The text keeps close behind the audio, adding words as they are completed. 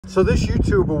So this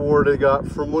YouTube award I got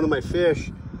from one of my fish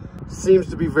seems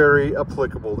to be very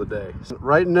applicable today. So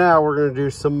right now we're going to do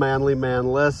some manly man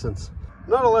lessons.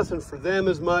 Not a lesson for them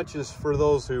as much as for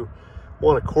those who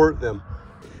want to court them.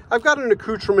 I've got an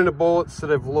accoutrement of bullets that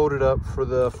I've loaded up for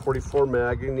the 44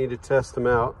 mag. You need to test them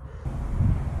out.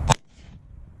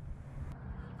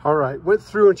 All right, went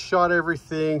through and shot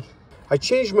everything. I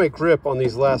changed my grip on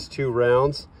these last 2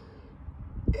 rounds.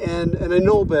 And I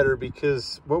know better,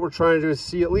 because what we're trying to do is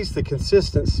see at least the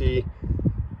consistency,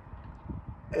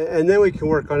 and then we can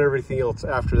work on everything else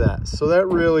after that. So that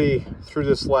really threw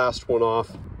this last one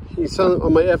off. You saw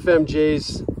on my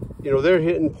FMJs, you know, they're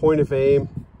hitting point of aim.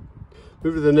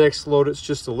 Move to the next load, it's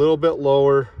just a little bit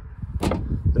lower.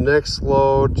 The next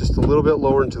load, just a little bit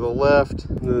lower and to the left.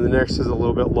 And then the next is a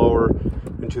little bit lower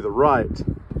and to the right.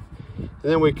 And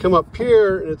then we come up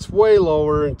here and it's way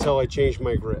lower until I change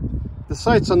my grip. The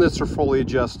sights on this are fully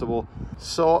adjustable.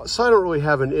 So I don't really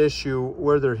have an issue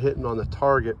where they're hitting on the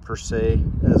target per se,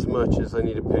 as much as I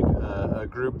need to pick a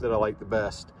group that I like the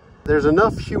best. There's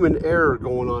enough human error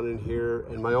going on in here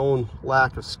and my own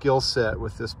lack of skill set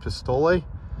with this Pistole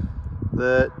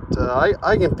that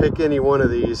I can pick any one of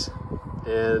these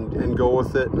and go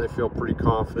with it, and I feel pretty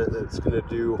confident that it's going to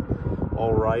do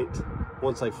all right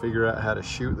once I figure out how to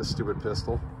shoot the stupid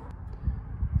pistol.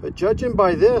 But judging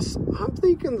by this, I'm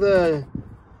thinking the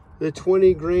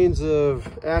 20 grains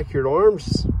of Accurate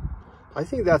Arms, I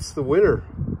think that's the winner,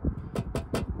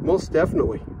 most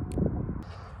definitely.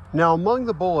 Now, among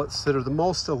the bullets that are the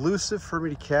most elusive for me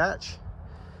to catch,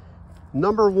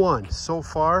 number 1 so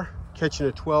far, catching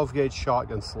a 12 gauge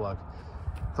shotgun slug.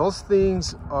 Those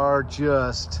things are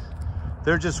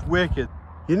they're just wicked.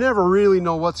 You never really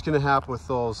know what's going to happen with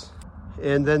those.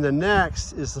 And then the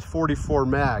next is the 44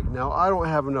 mag. Now, I don't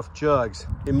have enough jugs.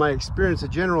 In my experience, I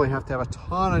generally have to have a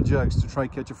ton of jugs to try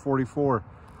to catch a 44.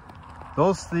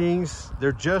 Those things,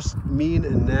 they're just mean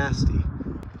and nasty.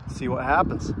 Let's see what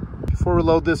happens. Before we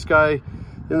load this guy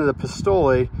into the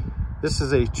Pistole, this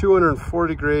is a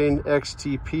 240 grain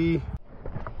XTP.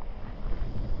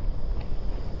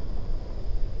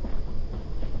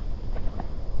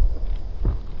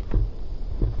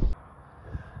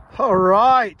 All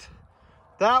right,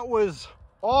 that was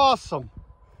awesome.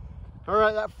 All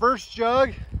right, that first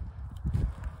jug,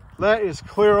 that is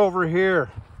clear over here.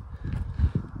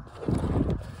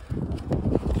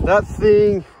 That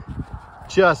thing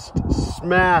just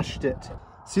smashed it.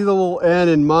 See the little N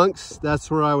in Monks?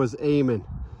 That's where I was aiming.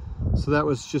 So that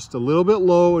was just a little bit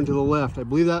low and to the left. I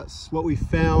believe that's what we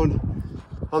found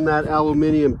on that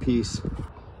aluminum piece.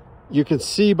 You can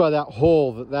see by that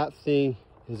hole that that thing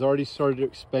has already started to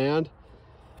expand,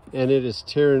 and it is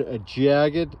tearing a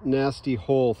jagged, nasty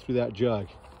hole through that jug.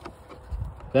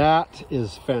 That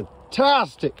is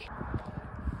fantastic.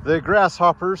 The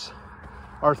grasshoppers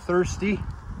are thirsty.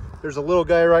 There's a little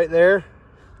guy right there.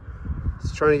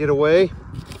 He's trying to get away.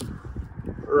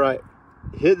 All right,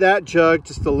 hit that jug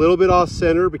just a little bit off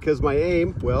center because my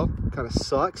aim, well, kind of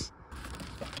sucks.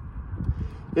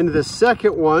 Into the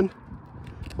second one,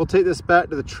 we'll take this back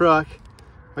to the truck.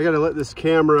 I gotta let this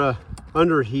camera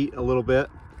underheat a little bit,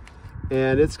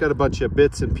 and it's got a bunch of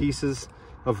bits and pieces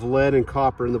of lead and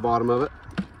copper in the bottom of it.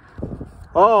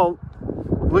 Oh,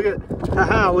 look at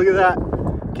that.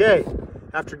 Okay,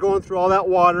 after going through all that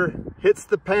water, hits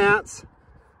the pants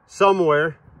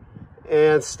somewhere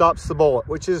and stops the bullet,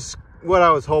 which is what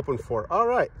I was hoping for. All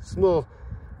right, some little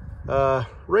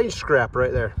range scrap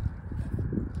right there.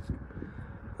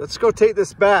 Let's go take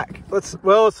this back. Let's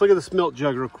look at this milk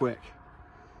jug real quick.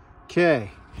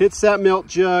 Okay, hits that milk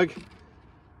jug.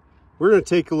 We're gonna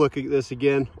take a look at this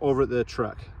again over at the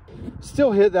truck.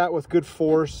 Still hit that with good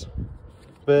force,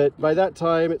 but by that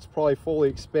time it's probably fully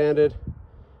expanded.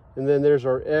 And then there's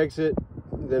our exit.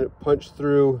 Then it punched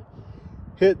through,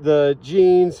 hit the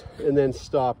jeans, and then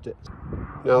stopped it.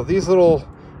 Now these little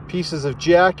pieces of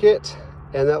jacket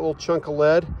and that little chunk of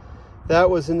lead, that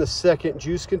was in the second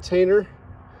juice container.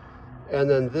 And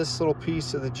then this little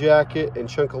piece of the jacket and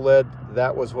chunk of lead,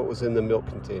 that was what was in the milk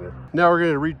container. Now we're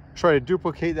gonna try to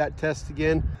duplicate that test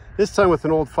again, this time with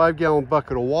an old 5-gallon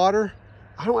bucket of water.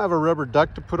 I don't have a rubber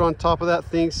duck to put on top of that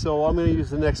thing, so I'm gonna use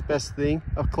the next best thing,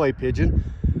 a clay pigeon.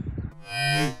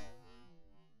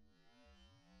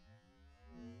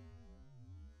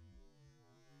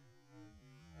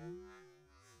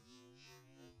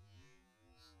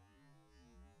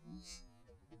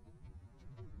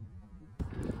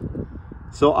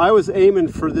 So I was aiming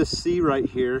for this C right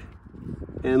here,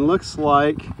 and looks to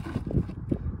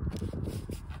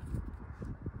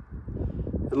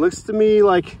me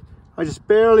like I just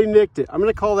barely nicked it. I'm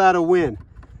gonna call that a win.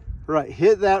 Right,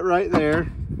 hit that right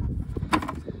there.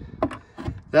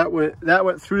 That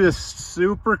went through this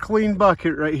super clean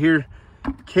bucket right here,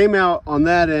 came out on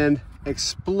that end,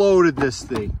 exploded this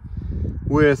thing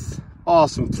with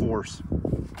awesome force.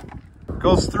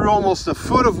 Goes through almost a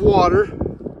foot of water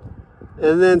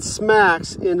and then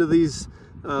smacks into these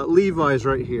levis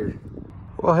right here.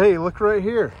 Well, hey, look right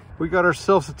here. We got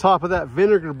ourselves the top of that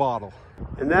vinegar bottle,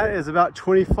 and that is about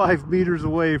 25 meters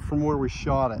away from where we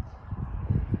shot it.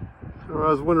 I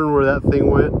was wondering where that thing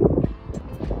went.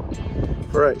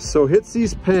 All right, so hits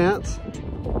these pants.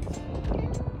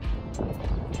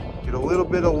 Get a little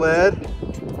bit of lead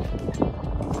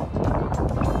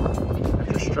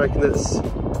after striking this.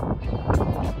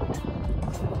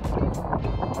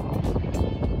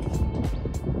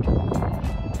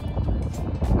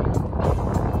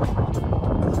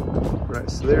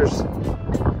 Right, so there's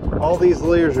all these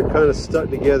layers are kind of stuck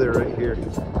together right here.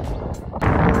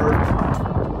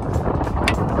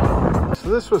 So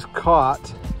this was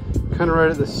caught kind of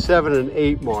right at the 7 and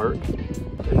 8 mark,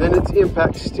 and then its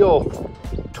impact still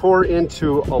tore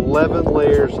into 11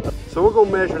 layers. So we'll go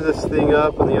measure this thing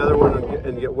up and the other one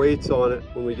and get weights on it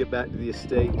when we get back to the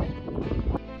estate.